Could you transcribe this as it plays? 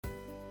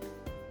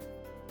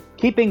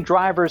keeping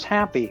drivers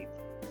happy.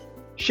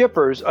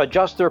 Shippers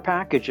adjust their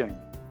packaging.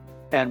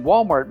 And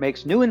Walmart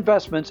makes new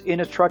investments in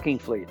its trucking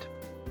fleet.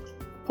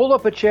 Pull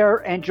up a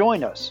chair and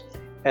join us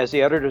as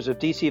the editors of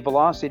DC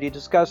Velocity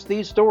discuss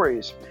these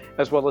stories,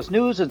 as well as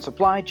news and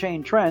supply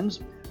chain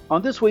trends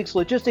on this week's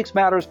Logistics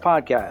Matters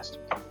podcast.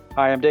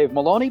 Hi, I'm Dave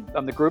Maloney.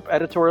 I'm the Group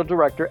Editorial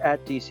Director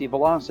at DC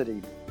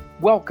Velocity.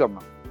 Welcome.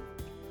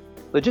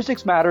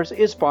 Logistics Matters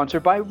is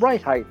sponsored by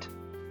RightHeight.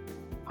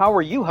 How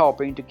are you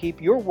helping to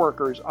keep your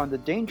workers on the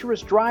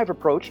dangerous drive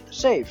approach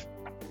safe?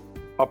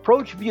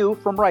 Approach View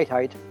from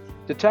RightHeight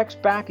detects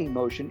backing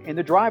motion in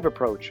the drive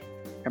approach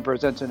and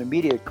presents an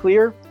immediate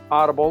clear,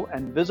 audible,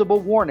 and visible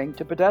warning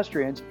to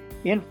pedestrians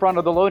in front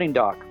of the loading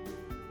dock.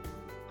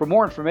 For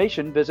more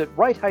information, visit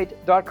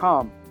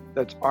rightheight.com.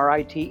 That's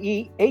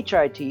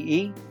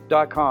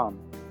RITEHITE.com.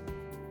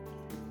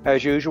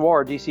 As usual,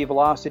 our DC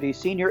Velocity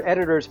senior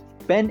editors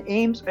Ben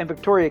Ames and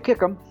Victoria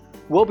Kickham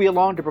will be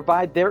along to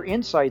provide their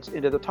insights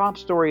into the top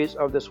stories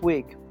of this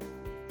week.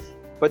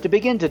 But to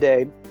begin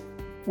today,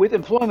 with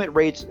employment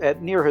rates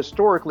at near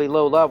historically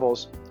low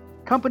levels,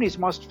 companies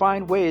must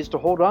find ways to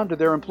hold on to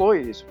their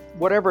employees,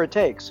 whatever it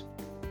takes.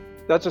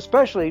 That's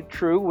especially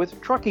true with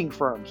trucking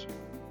firms,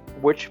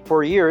 which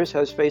for years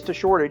has faced a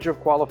shortage of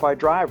qualified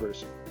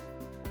drivers.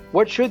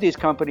 What should these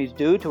companies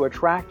do to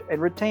attract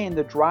and retain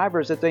the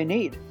drivers that they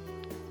need?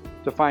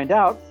 To find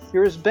out,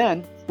 here's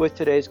Ben with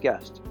today's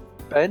guest.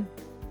 Ben?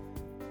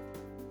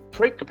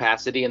 Freight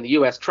capacity in the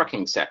U.S.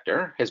 trucking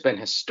sector has been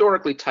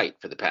historically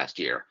tight for the past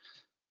year,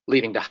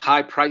 leading to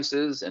high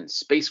prices and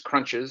space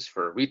crunches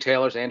for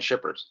retailers and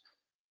shippers.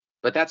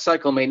 But that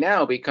cycle may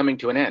now be coming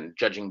to an end,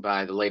 judging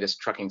by the latest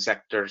trucking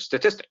sector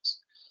statistics.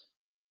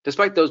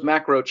 Despite those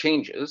macro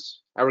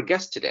changes, our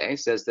guest today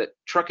says that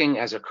trucking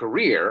as a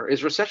career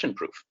is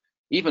recession-proof,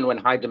 even when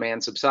high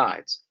demand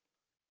subsides.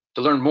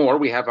 To learn more,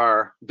 we have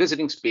our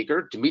visiting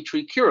speaker,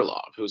 Dmitry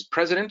Kirilov, who's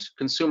President,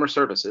 Consumer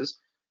Services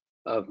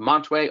of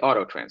Montway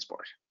Auto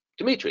Transport.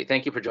 Dmitry,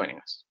 thank you for joining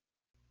us.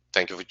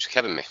 Thank you for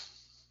having me.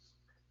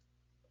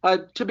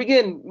 To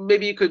begin,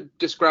 maybe you could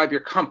describe your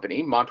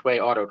company,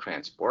 Montway Auto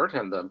Transport,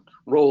 and the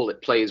role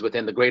it plays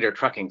within the greater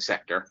trucking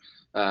sector,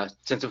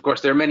 since, of course,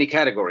 there are many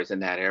categories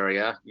in that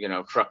area,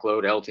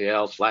 truckload,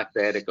 LTL,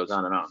 flatbed, it goes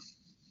on and on.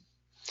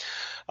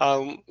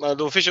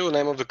 The official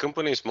name of the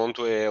company is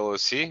Montway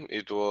LLC.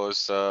 It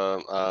was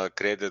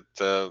created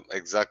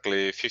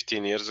exactly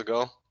 15 years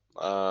ago.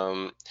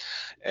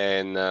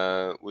 And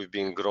we've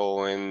been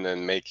growing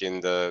and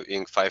making the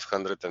Inc.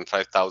 500 and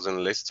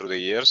 5,000 lists through the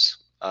years.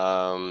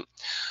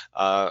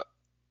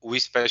 We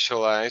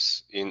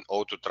specialize in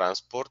auto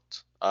transport.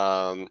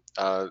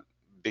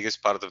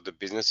 Biggest part of the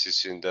business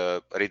is in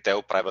the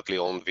retail privately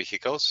owned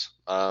vehicles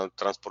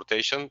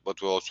transportation,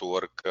 but we also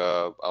work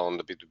on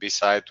the B2B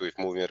side with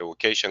moving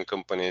relocation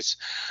companies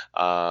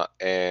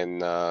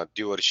and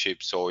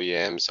dealerships,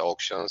 OEMs,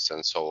 auctions,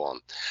 and so on.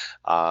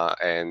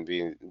 And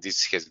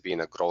this has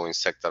been a growing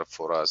sector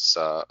for us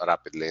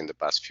rapidly in the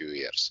past few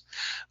years.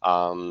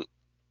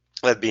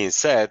 That being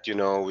said,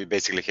 we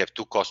basically have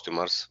two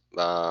customers,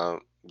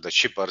 the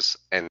shippers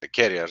and the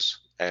carriers,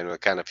 and we're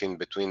kind of in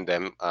between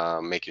them,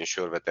 making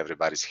sure that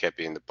everybody's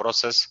happy in the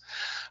process.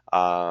 We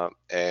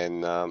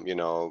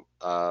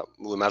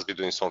must be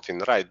doing something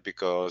right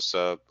because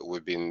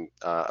we've been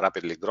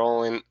rapidly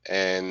growing,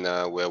 and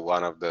we're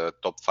one of the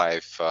top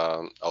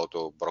 5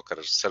 auto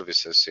broker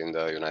services in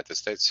the United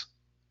States.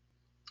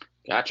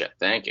 Gotcha.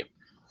 Thank you.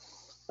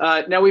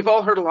 Now, we've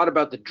all heard a lot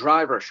about the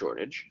driver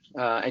shortage,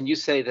 and you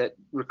say that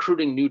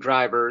recruiting new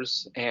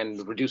drivers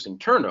and reducing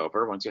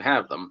turnover once you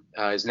have them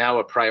is now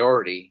a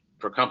priority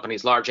for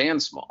companies large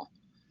and small.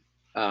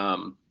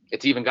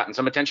 It's even gotten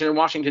some attention in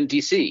Washington,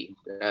 D.C.,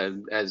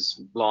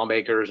 as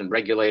lawmakers and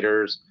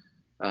regulators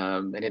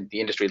and the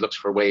industry looks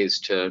for ways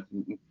to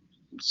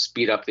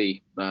speed up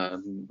the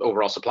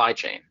overall supply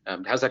chain.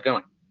 How's that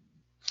going?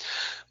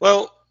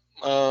 Well,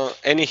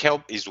 any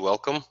help is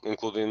welcome,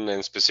 including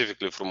and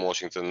specifically from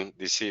Washington,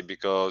 D.C.,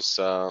 because,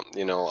 a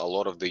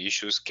lot of the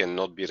issues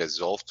cannot be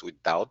resolved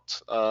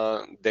without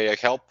their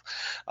help.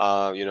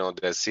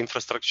 There's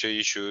infrastructure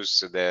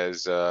issues,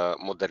 there's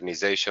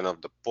modernization of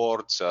the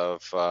ports,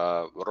 of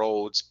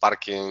roads,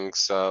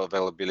 parkings,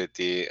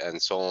 availability, and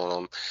so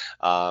on,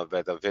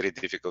 that are very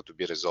difficult to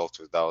be resolved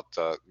without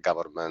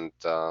government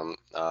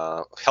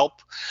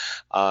help.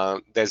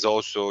 There's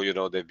also,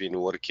 they've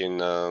been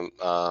working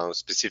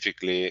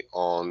specifically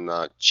on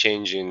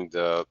changing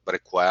the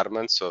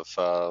requirements of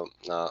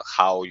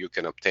how you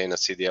can obtain a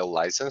CDL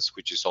license,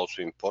 which is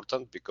also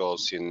important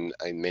because in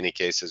many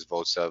cases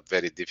those are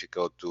very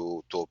difficult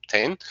to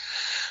obtain.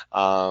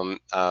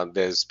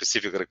 There's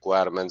specific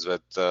requirements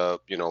that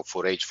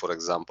for age, for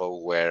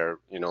example, where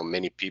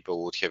many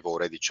people would have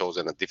already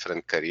chosen a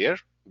different career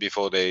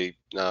before they're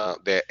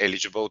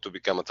eligible to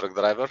become a truck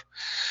driver.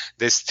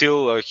 There's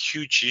still a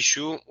huge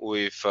issue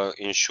with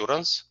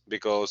insurance,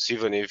 because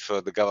even if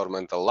the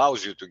government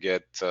allows you to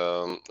get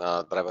a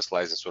driver's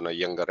license on a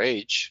younger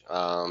age,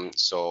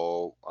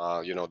 so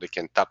they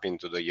can tap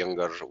into the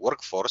younger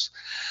workforce,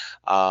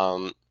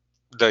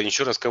 the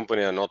insurance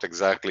company are not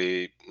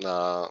exactly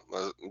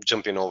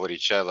jumping over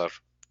each other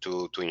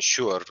to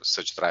insure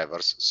such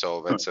drivers.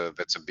 So that's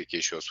a big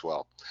issue as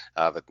well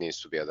that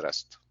needs to be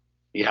addressed.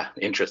 Yeah,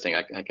 interesting.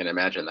 I can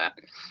imagine that.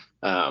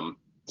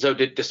 So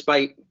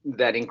despite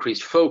that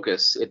increased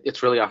focus,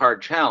 it's really a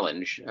hard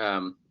challenge.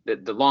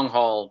 The long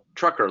haul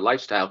trucker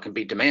lifestyle can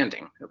be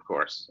demanding, of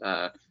course.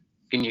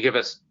 Can you give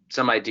us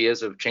some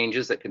ideas of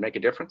changes that can make a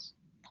difference?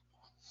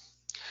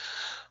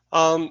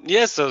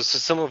 Yes, so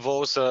some of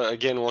those,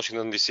 again,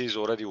 Washington DC is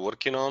already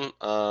working on,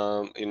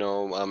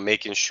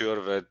 making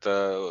sure that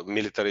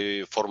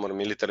former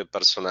military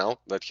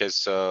personnel that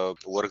has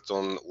worked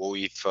on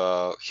with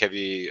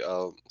heavy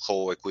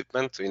haul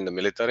equipment in the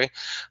military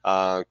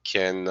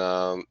can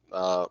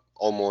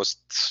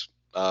almost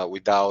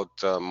without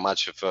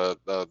much of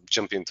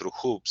jumping through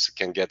hoops,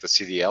 can get a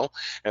CDL,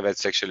 and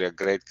that's actually a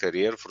great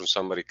career for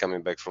somebody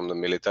coming back from the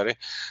military,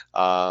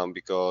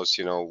 because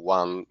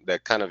one, they're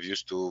kind of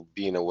used to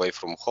being away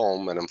from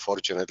home, and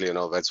unfortunately,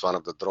 that's one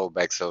of the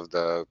drawbacks of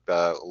the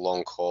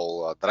long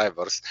haul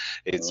drivers.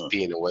 It's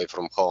being away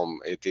from home.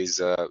 It is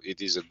a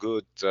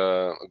good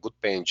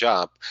paying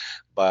job,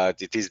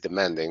 but it is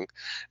demanding,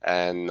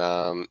 and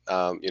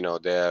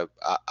there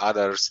are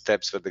other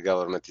steps that the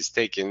government is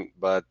taking.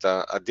 But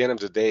at the end of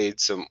the day,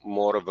 it's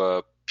more of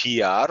a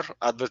PR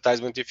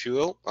advertisement, if you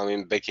will. I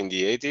mean, back in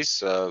the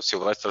 80s,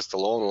 Sylvester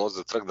Stallone was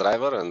the truck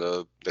driver and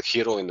the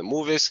hero in the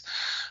movies.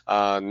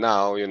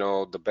 Now,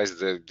 the best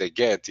that they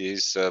get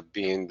is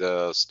being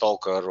the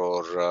stalker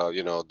or,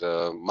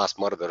 the mass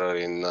murderer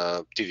in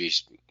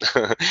TV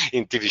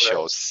in TV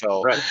shows.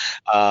 So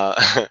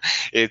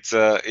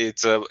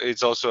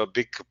it's also a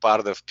big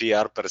part of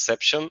PR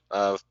perception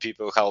of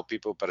people, how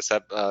people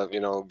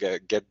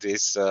get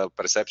this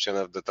perception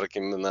of the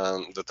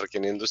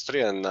trucking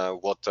industry and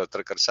what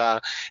truckers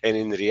are, and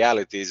in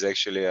reality is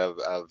actually a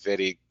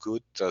very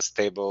good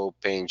stable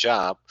paying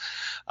job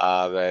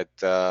that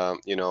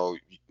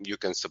you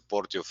can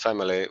support your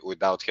family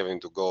without having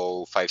to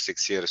go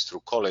 5-6 years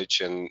through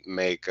college and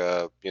make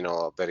a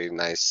very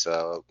nice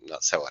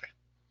salary.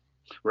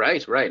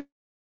 Right.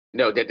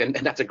 No, and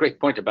that's a great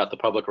point about the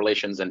public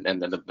relations and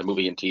the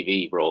movie and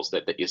TV roles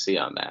that you see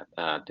on that.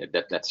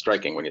 That's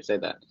striking when you say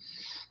that.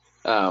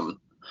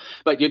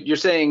 But you're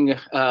saying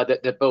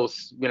that both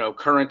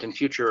current and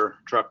future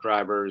truck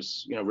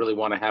drivers really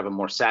want to have a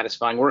more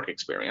satisfying work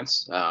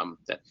experience.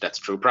 That's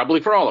true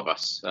probably for all of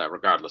us,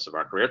 regardless of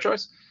our career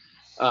choice.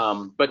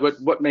 But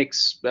what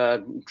makes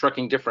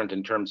trucking different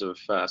in terms of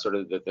sort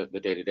of the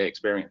day-to-day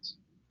experience?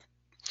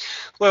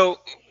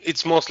 Well,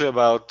 it's mostly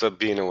about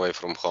being away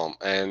from home.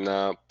 And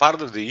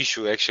part of the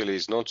issue actually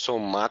is not so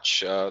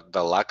much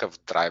the lack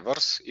of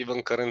drivers,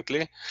 even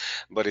currently,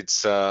 but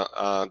it's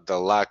the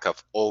lack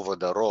of over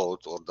the road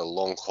or the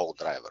long haul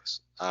drivers.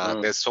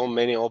 There's so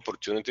many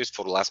opportunities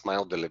for last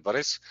mile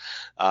deliveries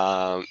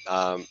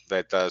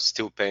that are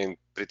still paying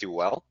pretty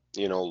well,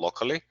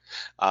 locally,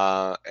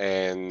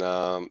 and,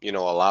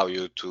 allow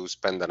you to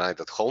spend the night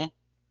at home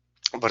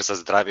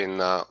versus driving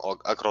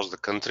across the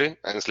country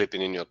and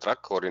sleeping in your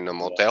truck or in a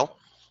motel.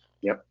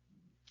 Yep.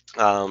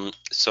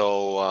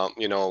 So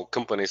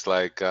companies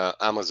like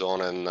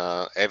Amazon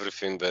and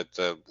everything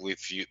that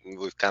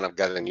we've kind of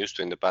gotten used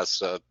to in the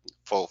past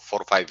 4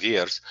 or 5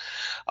 years,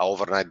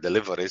 overnight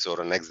deliveries or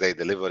a next day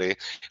delivery,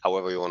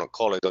 however you want to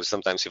call it, or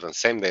sometimes even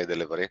same day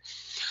delivery,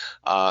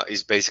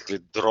 is basically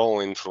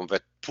drawing from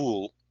that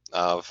pool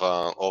of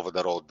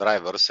over-the-road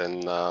drivers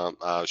and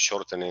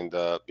shortening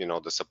the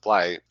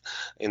supply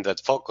in that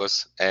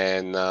focus.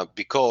 And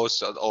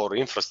because our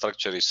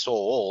infrastructure is so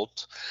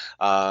old,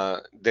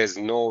 there's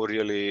no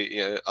really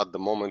at the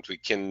moment we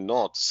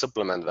cannot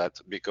supplement that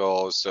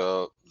because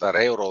the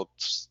railroad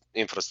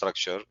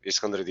infrastructure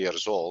is 100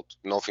 years old.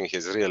 Nothing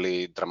has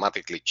really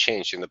dramatically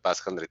changed in the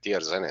past 100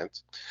 years in it.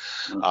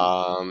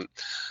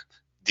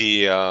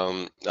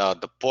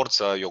 The ports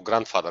are your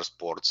grandfather's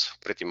ports,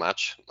 pretty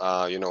much.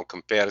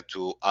 Compared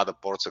to other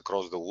ports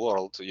across the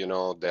world,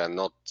 they are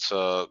not.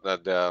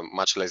 They're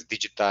much less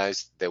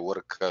digitized. They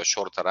work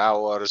shorter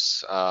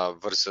hours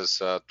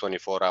versus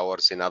 24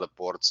 hours in other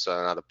ports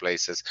and other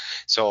places.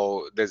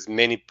 So there's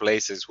many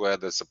places where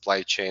the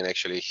supply chain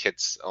actually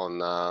hits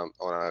on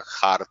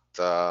hard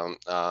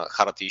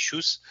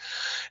issues,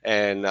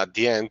 and at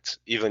the end,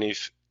 even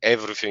if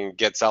everything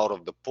gets out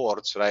of the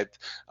ports, right?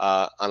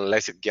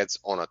 Unless it gets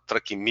on a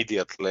truck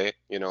immediately,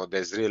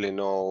 there's really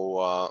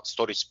no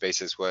storage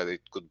spaces where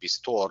it could be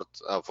stored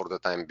for the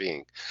time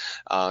being.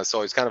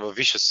 So it's kind of a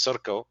vicious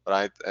circle,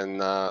 right?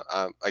 And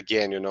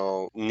again,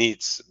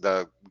 needs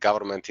the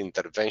government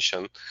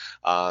intervention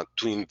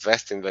to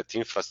invest in that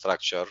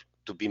infrastructure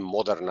to be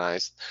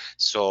modernized,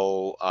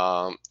 so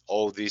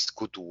all this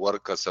could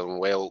work as a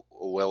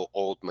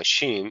well-oiled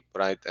machine,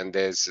 right? And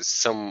there's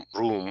some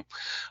room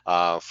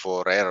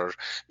for error,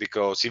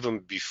 because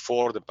even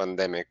before the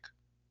pandemic,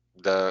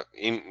 the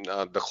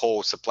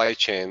whole supply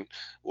chain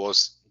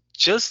was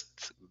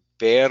just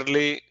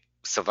barely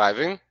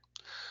surviving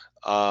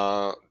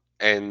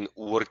and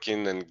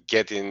working and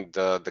getting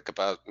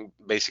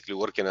basically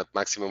working at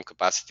maximum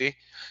capacity.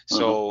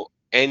 So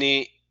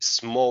any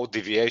small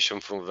deviation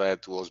from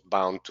that was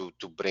bound to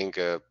bring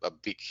a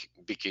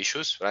big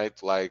issues, right?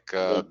 Like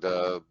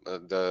the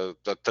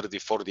 30,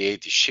 40,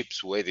 80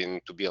 ships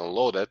waiting to be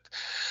unloaded,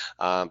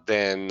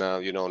 then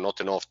not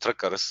enough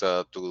truckers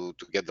to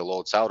get the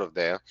loads out of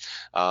there,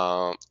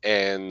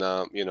 and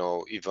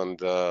even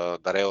the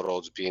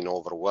railroads being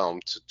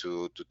overwhelmed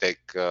to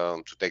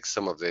take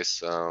some of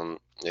this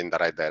in the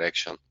right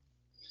direction.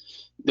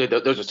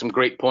 Those are some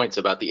great points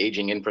about the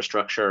aging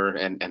infrastructure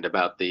and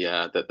about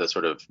the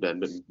sort of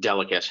the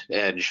delicate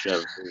edge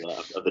of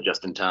the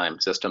just-in-time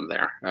system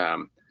there.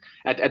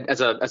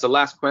 As a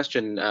last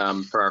question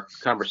for our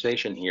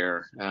conversation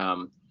here,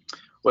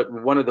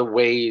 one of the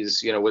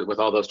ways, with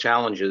all those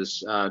challenges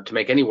to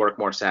make any work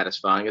more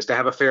satisfying is to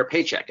have a fair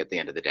paycheck at the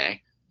end of the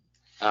day.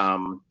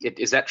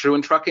 Is that true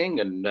in trucking,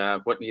 and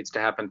what needs to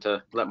happen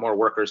to let more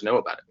workers know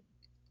about it?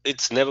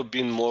 It's never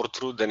been more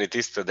true than it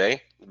is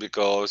today,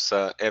 because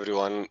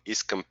everyone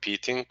is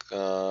competing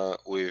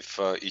with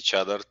each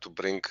other to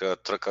bring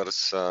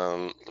truckers,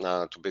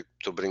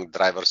 to bring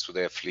drivers to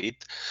their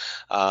fleet.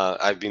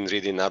 I've been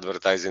reading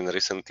advertising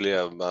recently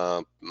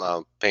of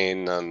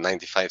paying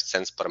 95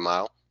 cents per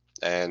mile.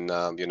 And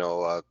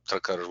a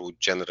trucker would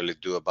generally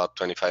do about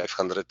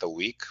 2,500 a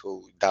week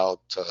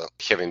without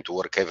having to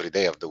work every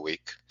day of the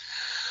week.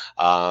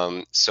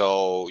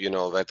 So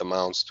that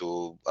amounts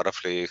to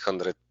roughly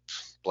 100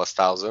 plus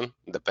thousand,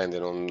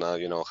 depending on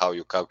how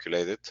you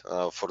calculate it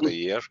for the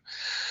year.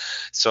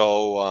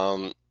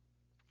 So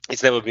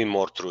it's never been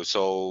more true.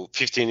 So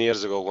 15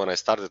 years ago, when I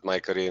started my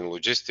career in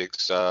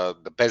logistics,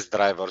 the best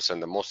drivers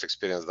and the most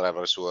experienced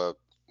drivers were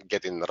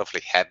getting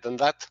roughly half than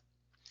that.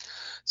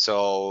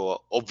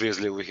 So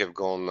obviously we have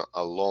gone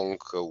a long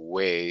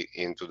way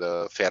into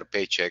the fair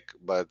paycheck,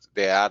 but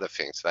there are other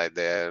things, right?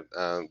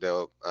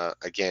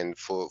 Again,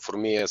 for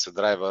me as a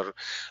driver,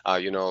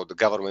 the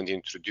government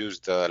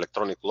introduced the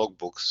electronic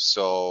logbooks.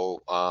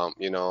 So,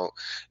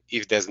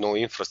 if there's no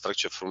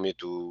infrastructure for me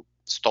to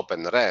stop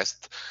and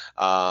rest,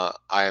 I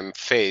am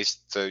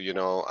faced,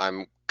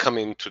 I'm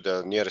coming to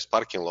the nearest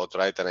parking lot,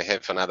 right? And I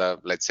have another,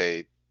 let's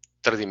say,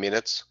 30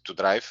 minutes to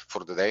drive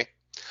for the day,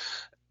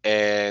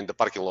 and the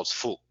parking lot's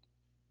full.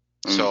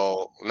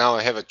 So now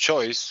I have a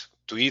choice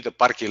to either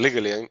park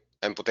illegally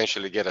and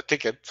potentially get a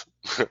ticket,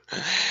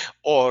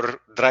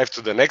 or drive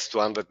to the next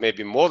one that may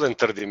be more than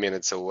 30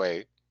 minutes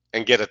away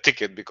and get a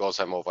ticket because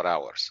I'm over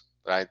hours,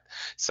 right?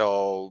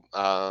 So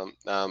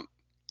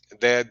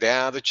there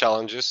are the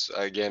challenges,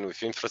 again,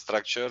 with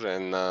infrastructure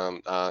and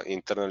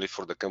internally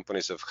for the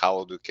companies of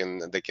how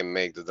they can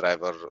make the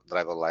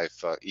driver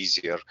life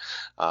easier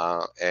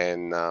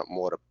and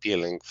more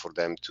appealing for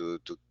them to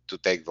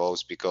take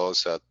those,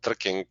 because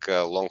trucking,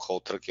 long-haul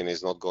trucking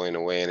is not going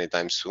away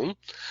anytime soon.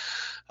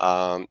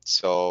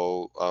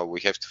 So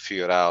we have to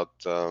figure out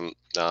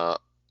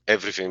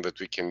everything that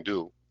we can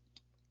do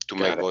to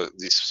make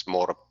this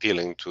more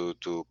appealing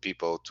to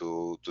people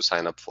to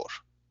sign up for.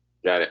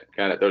 Got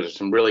it. Those are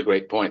some really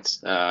great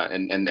points,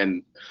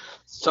 and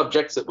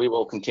subjects that we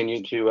will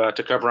continue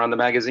to cover on the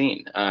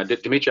magazine.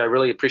 Dimitri, I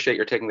really appreciate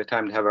your taking the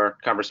time to have our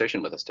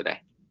conversation with us today.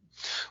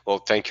 Well,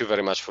 thank you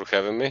very much for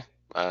having me,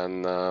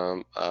 and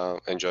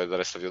enjoy the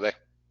rest of your day.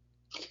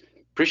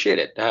 Appreciate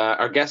it.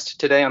 Our guest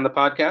today on the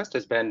podcast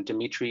has been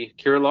Dmitry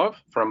Kirilov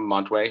from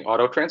Montway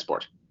Auto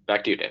Transport.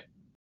 Back to you, Dave.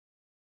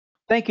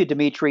 Thank you,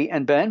 Dimitri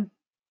and Ben.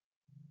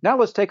 Now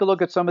let's take a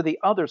look at some of the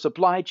other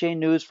supply chain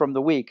news from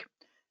the week.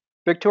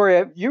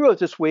 Victoria, you wrote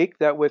this week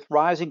that with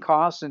rising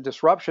costs and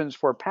disruptions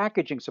for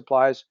packaging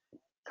supplies,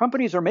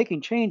 companies are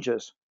making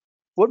changes.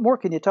 What more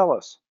can you tell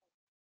us?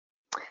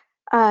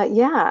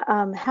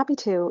 I'm happy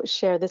to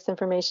share this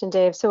information,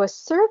 Dave. So a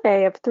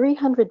survey of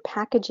 300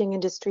 packaging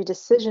industry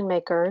decision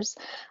makers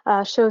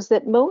shows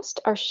that most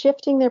are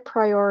shifting their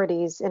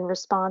priorities in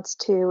response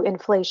to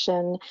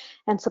inflation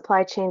and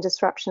supply chain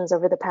disruptions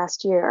over the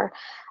past year.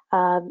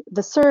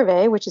 The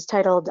survey, which is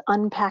titled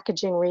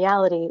Unpackaging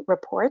Reality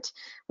Report,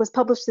 was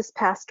published this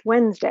past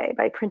Wednesday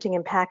by printing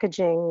and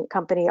packaging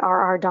company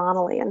R.R.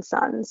 Donnelley &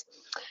 Sons.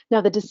 Now,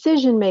 the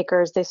decision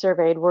makers they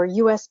surveyed were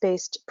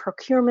US-based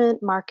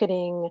procurement,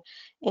 marketing,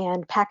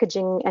 and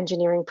packaging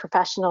engineering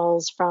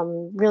professionals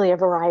from really a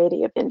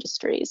variety of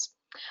industries.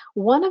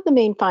 One of the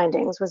main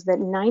findings was that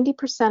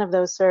 90% of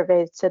those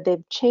surveyed said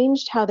they've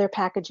changed how their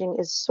packaging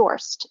is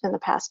sourced in the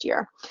past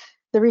year.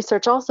 The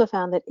research also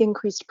found that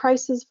increased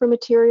prices for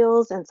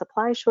materials and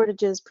supply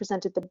shortages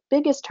presented the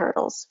biggest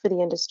hurdles for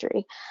the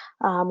industry,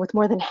 with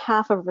more than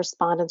half of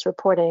respondents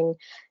reporting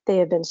they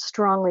have been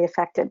strongly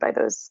affected by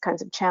those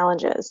kinds of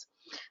challenges.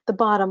 The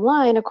bottom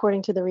line,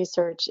 according to the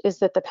research, is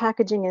that the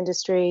packaging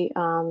industry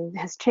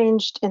has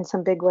changed in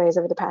some big ways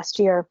over the past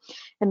year,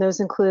 and those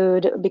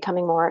include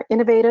becoming more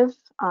innovative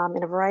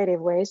in a variety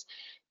of ways,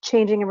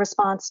 changing in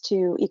response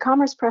to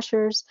e-commerce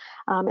pressures,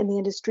 and the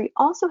industry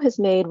also has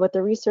made what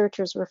the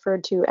researchers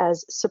referred to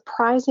as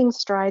surprising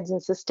strides in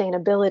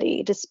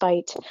sustainability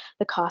despite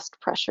the cost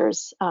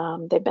pressures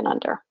they've been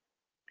under.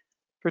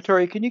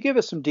 Victoria, can you give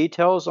us some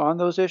details on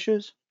those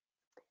issues?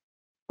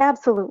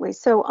 Absolutely.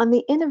 So on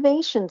the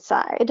innovation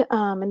side,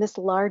 and this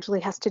largely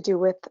has to do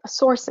with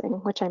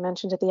sourcing, which I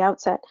mentioned at the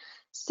outset,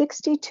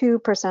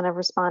 62% of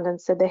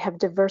respondents said they have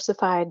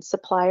diversified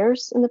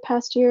suppliers in the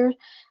past year.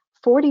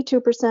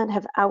 42%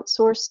 have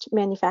outsourced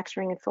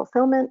manufacturing and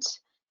fulfillment.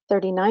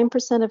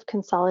 39% of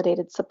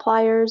consolidated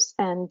suppliers,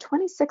 and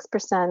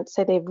 26%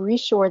 say they've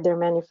reshored their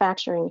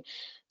manufacturing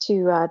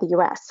to the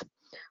US.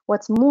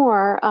 What's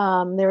more,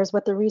 there is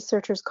what the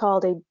researchers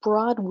called a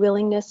broad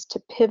willingness to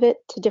pivot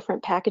to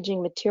different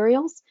packaging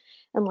materials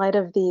in light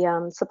of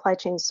the supply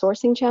chain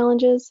sourcing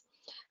challenges.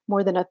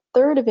 More than a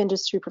third of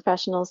industry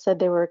professionals said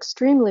they were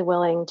extremely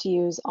willing to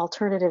use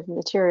alternative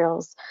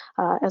materials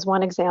as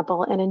one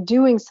example. And in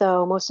doing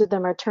so, most of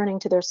them are turning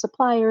to their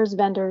suppliers,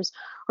 vendors,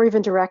 or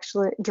even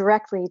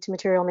directly to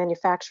material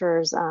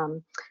manufacturers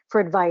for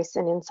advice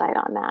and insight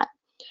on that.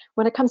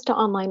 When it comes to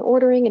online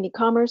ordering and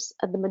e-commerce,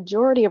 the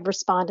majority of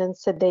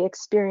respondents said they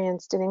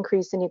experienced an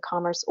increase in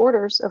e-commerce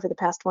orders over the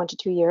past 1 to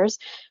 2 years,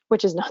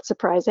 which is not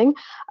surprising.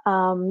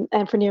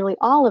 And for nearly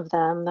all of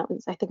them, that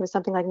was, I think it was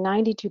something like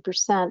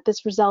 92%,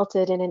 this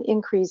resulted in an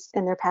increase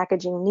in their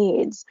packaging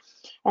needs.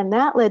 And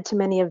that led to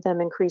many of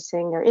them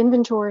increasing their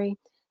inventory,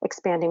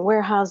 expanding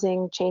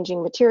warehousing,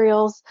 changing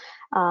materials,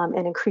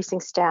 and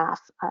increasing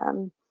staff.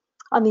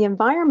 On the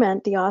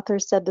environment, the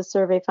authors said the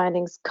survey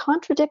findings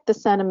contradict the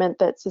sentiment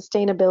that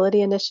sustainability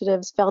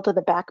initiatives fell to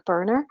the back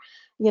burner,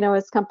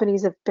 as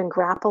companies have been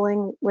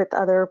grappling with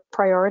other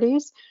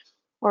priorities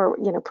or,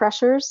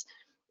 pressures.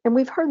 And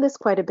we've heard this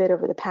quite a bit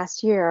over the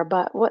past year,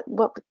 but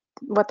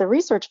what the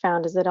research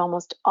found is that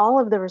almost all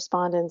of the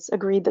respondents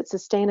agreed that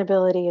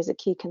sustainability is a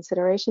key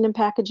consideration in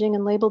packaging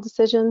and label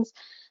decisions,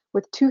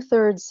 with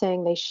 2/3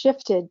 saying they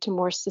shifted to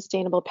more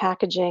sustainable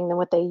packaging than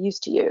what they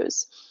used to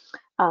use.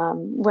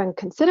 When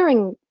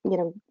considering,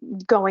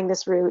 going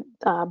this route,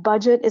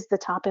 budget is the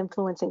top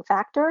influencing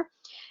factor,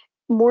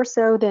 more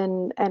so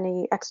than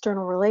any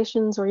external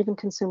relations or even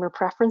consumer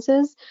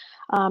preferences.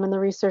 And the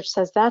research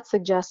says that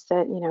suggests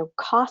that,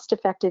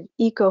 cost-effective,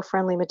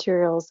 eco-friendly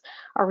materials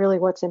are really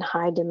what's in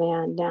high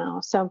demand now.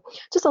 So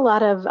just a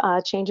lot of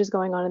changes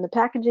going on in the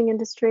packaging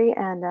industry,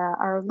 and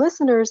our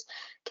listeners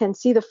can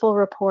see the full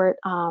report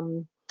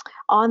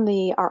on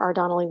the R.R.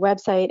 Donnelley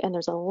website, and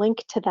there's a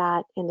link to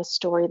that in the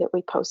story that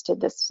we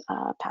posted this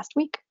past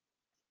week.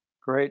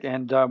 Great,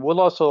 and we'll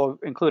also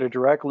include a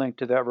direct link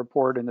to that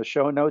report in the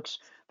show notes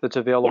that's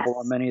available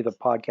on many of the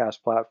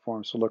podcast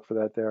platforms, so look for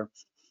that there.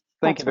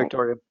 Thank you,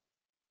 Victoria.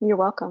 You're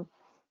welcome.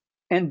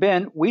 And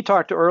Ben, we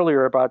talked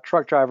earlier about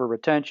truck driver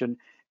retention,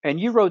 and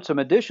you wrote some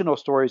additional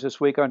stories this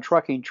week on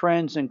trucking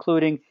trends,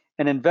 including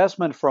an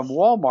investment from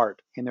Walmart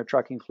in their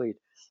trucking fleet.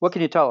 What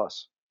can you tell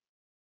us?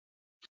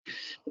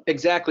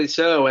 Exactly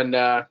so, and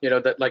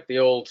that, like the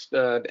old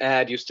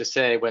ad used to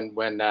say,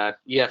 when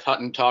E.F.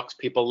 Hutton talks,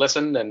 people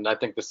listen, and I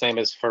think the same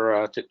is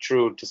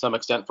true to some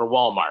extent for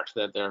Walmart.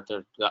 That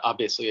they're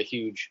obviously a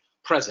huge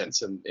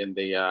presence in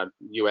the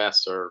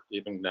U.S. or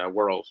even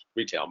world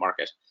retail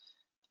market.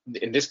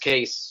 In this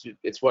case,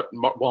 it's what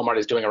Walmart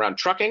is doing around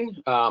trucking.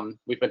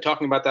 We've been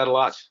talking about that a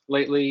lot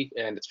lately,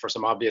 and it's for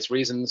some obvious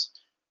reasons.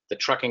 The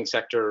trucking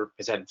sector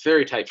has had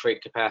very tight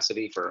freight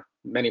capacity for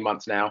many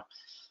months now.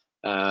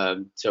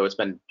 So it's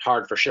been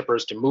hard for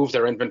shippers to move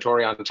their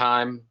inventory on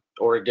time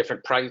or a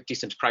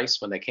decent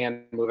price when they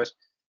can move it.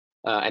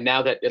 And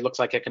now that it looks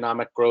like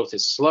economic growth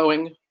is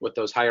slowing with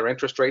those higher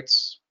interest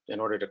rates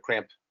in order to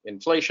cramp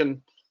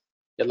inflation,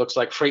 it looks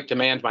like freight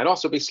demand might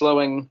also be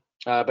slowing.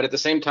 But at the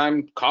same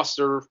time, costs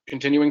are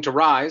continuing to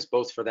rise,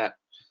 both for that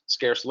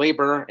scarce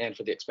labor and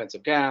for the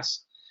expensive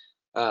gas.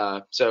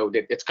 So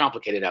it's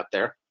complicated out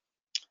there.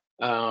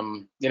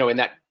 In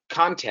that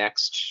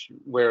context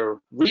where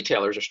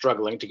retailers are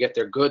struggling to get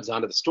their goods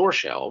onto the store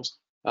shelves,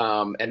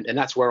 and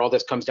that's where all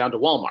this comes down to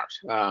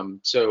Walmart.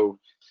 So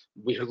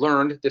we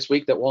learned this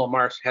week that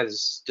Walmart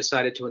has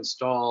decided to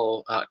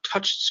install a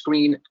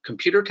touchscreen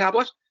computer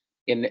tablet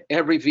in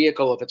every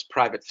vehicle of its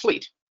private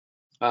fleet.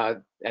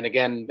 And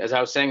again, as I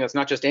was saying, that's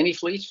not just any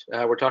fleet.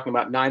 We're talking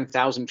about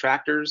 9,000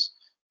 tractors.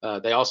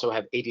 They also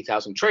have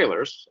 80,000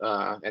 trailers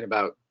and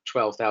about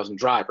 12,000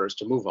 drivers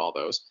to move all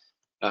those.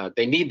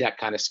 They need that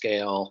kind of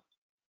scale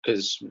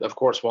because, of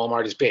course,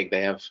 Walmart is big.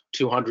 They have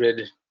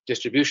 200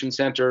 distribution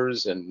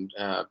centers and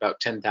about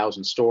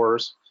 10,000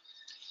 stores.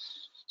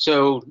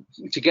 So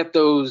to get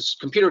those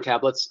computer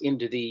tablets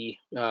into the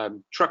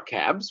truck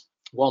cabs,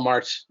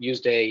 Walmart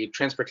used a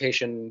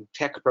transportation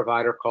tech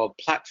provider called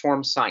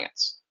Platform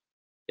Science.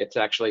 It's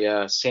actually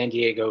a San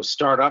Diego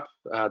startup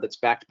that's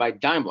backed by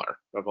Daimler,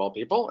 of all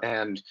people,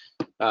 and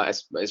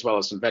as well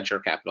as some venture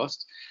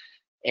capitalists.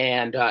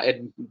 And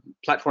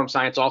Platform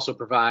Science also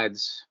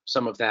provides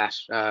some of that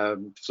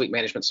fleet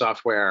management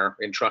software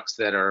in trucks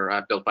that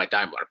are built by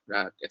Daimler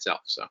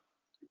itself. So,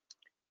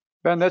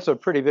 Ben, that's a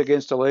pretty big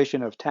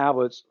installation of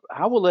tablets.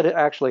 How will it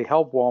actually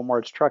help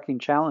Walmart's trucking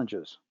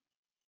challenges?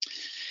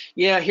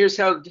 Yeah, here's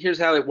how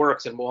it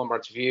works in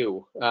Walmart's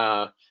view.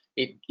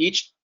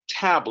 Each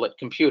tablet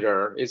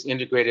computer is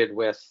integrated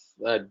with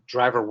a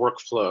driver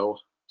workflow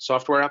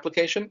software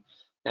application,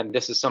 and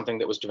this is something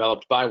that was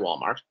developed by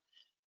Walmart.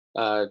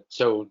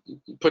 So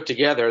put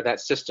together, that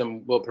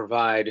system will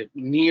provide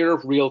near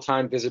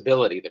real-time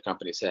visibility, the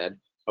company said,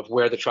 of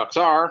where the trucks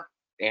are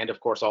and, of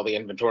course, all the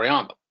inventory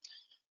on them.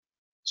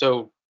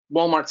 So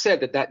Walmart said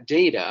that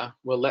data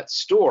will let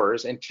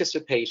stores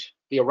anticipate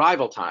the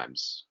arrival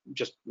times,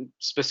 just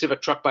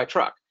specific truck by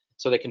truck,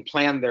 so they can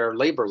plan their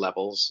labor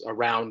levels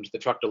around the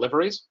truck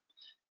deliveries.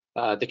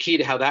 The key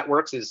to how that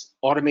works is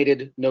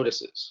automated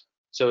notices.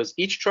 So as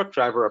each truck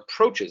driver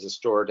approaches a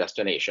store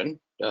destination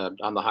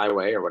on the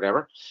highway or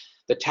whatever,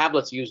 the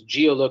tablets use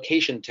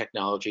geolocation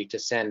technology to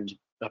send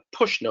a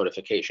push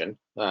notification,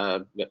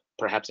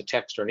 perhaps a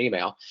text or an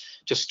email,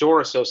 to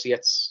store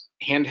associates'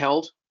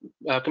 handheld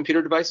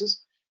computer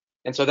devices.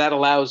 And so that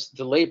allows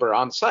the labor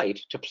on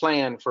site to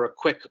plan for a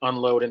quick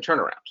unload and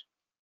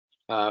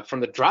turnaround.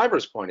 From the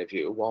driver's point of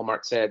view,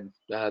 Walmart said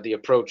the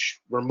approach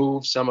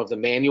removes some of the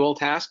manual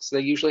tasks they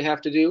usually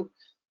have to do,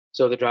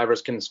 so the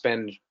drivers can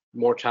spend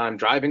more time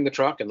driving the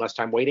truck and less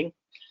time waiting.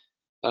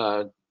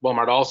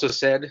 Walmart also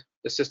said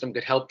the system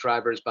could help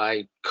drivers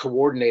by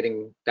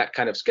coordinating that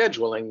kind of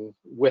scheduling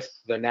with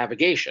the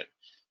navigation,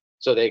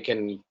 so they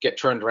can get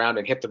turned around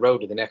and hit the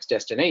road to the next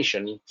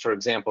destination, for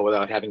example,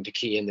 without having to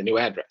key in the new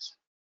address.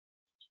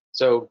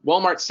 So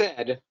Walmart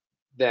said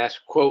that,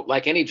 quote,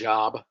 like any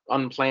job,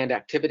 unplanned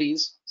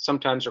activities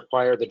sometimes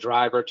require the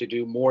driver to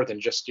do more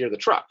than just steer the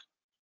truck.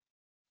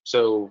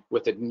 So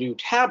with the new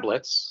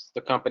tablets,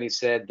 the company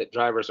said that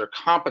drivers are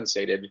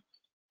compensated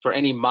for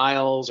any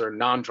miles or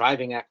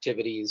non-driving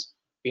activities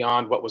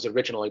beyond what was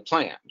originally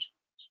planned.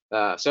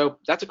 So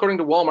that's according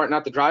to Walmart,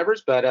 not the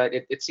drivers, but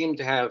it seemed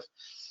to have,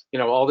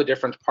 all the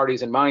different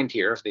parties in mind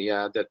here: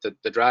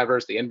 the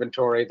drivers, the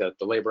inventory, the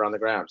labor on the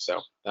ground.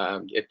 So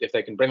if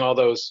they can bring all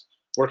those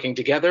working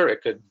together,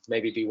 it could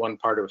maybe be one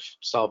part of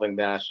solving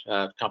that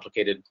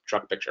complicated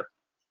truck picture.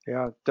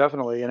 Yeah,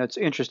 definitely. And it's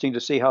interesting to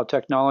see how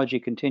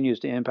technology continues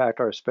to impact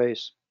our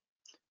space.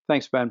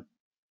 Thanks, Ben.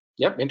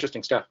 Yep,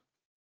 interesting stuff.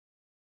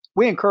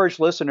 We encourage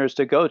listeners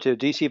to go to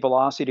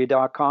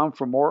dcvelocity.com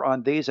for more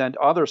on these and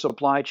other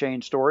supply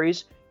chain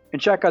stories, and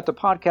check out the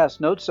podcast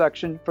notes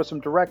section for some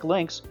direct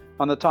links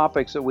on the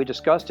topics that we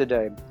discussed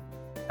today.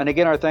 And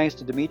again, our thanks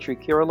to Dmitry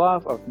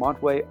Kirilov of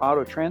Montway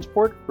Auto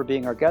Transport for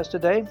being our guest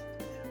today.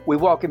 We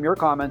welcome your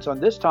comments on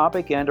this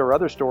topic and our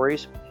other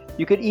stories.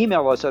 You can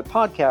email us at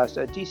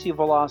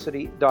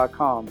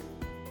podcast@dcvelocity.com.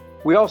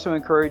 We also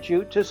encourage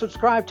you to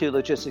subscribe to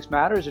Logistics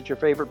Matters at your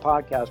favorite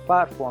podcast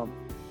platform.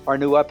 Our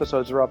new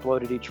episodes are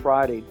uploaded each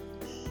Friday.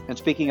 And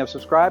speaking of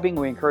subscribing,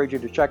 we encourage you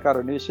to check out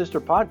our new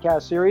sister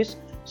podcast series,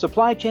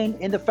 Supply Chain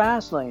in the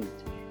Fast Lane.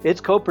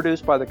 It's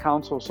co-produced by the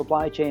Council of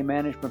Supply Chain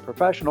Management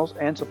Professionals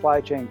and Supply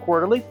Chain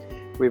Quarterly.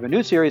 We have a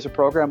new series of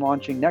program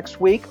launching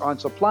next week on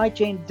supply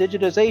chain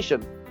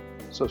digitization.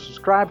 So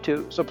subscribe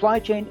to Supply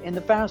Chain in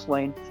the Fast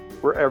Lane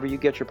wherever you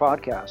get your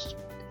podcasts.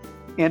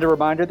 And a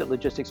reminder that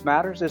Logistics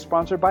Matters is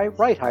sponsored by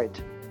Right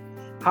Height.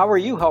 How are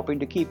you helping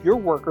to keep your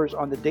workers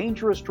on the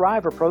dangerous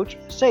drive approach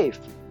safe?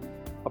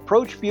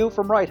 Approach View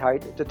from Right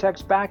Height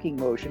detects backing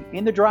motion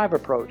in the drive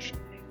approach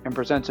and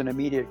presents an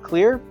immediate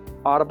clear,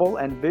 audible,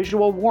 and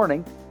visual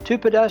warning to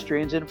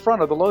pedestrians in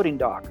front of the loading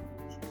dock.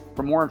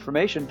 For more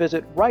information,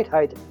 visit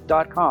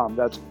rightheight.com.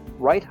 That's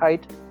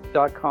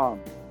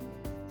rightheight.com.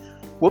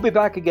 We'll be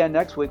back again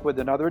next week with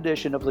another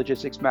edition of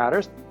Logistics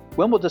Matters,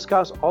 when we'll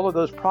discuss all of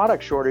those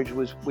product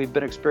shortages we've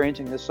been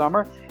experiencing this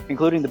summer,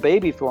 including the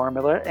baby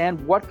formula,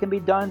 and what can be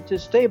done to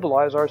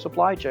stabilize our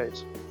supply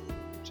chains.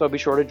 So be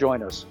sure to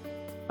join us.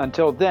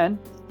 Until then,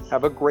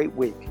 have a great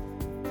week.